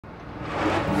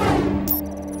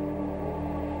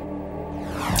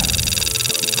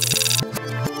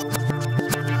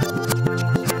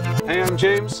Hey, I'm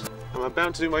James. I'm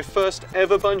about to do my first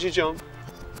ever bungee jump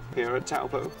here at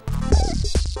Taupo.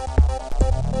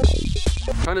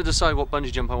 Trying to decide what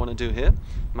bungee jump I want to do here.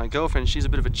 My girlfriend, she's a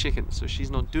bit of a chicken, so she's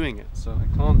not doing it. So I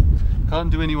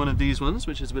can't do any one of these ones,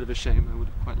 which is a bit of a shame. I would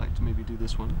quite like to maybe do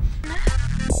this one. I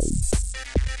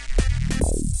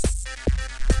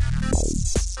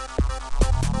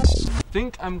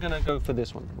think I'm gonna go for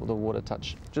this one, with the water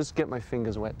touch. Just get my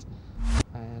fingers wet.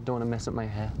 I don't want to mess up my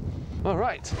hair. All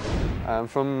right, I'm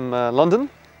from London,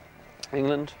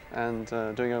 England, and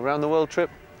doing a round the world trip.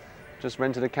 Just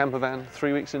rented a camper van,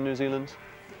 3 weeks in New Zealand,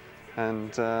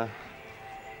 and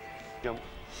jump.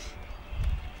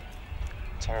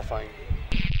 Terrifying.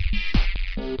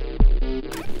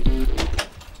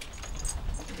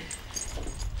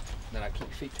 Then I keep your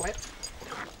feet flat.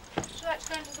 Would you like to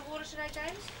go into the water today,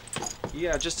 James?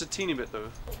 Yeah, just a teeny bit though.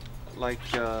 Like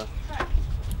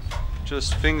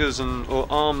just fingers or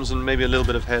arms and maybe a little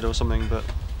bit of head or something, but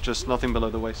just nothing below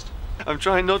the waist. I'm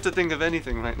trying not to think of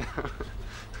anything right now.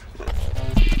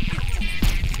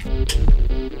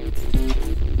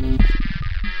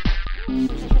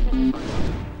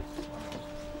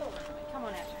 Come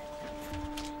on out, James.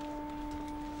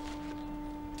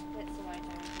 That's the way,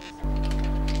 James.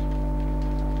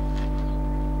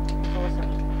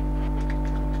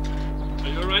 Are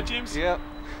you alright, James? Yeah.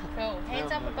 Cool.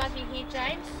 Hands up above your head,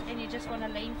 James, and you just want to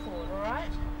lean forward,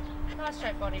 alright? Nice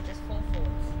straight body, just fall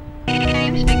forwards.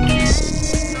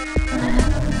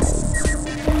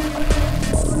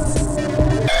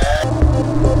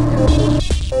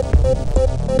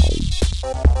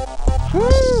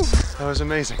 Woo! That was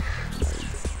amazing.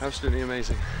 Absolutely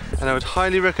amazing. And I would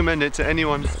highly recommend it to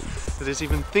anyone that is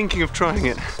even thinking of trying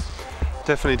it.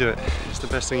 Definitely do it. It's the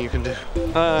best thing you can do.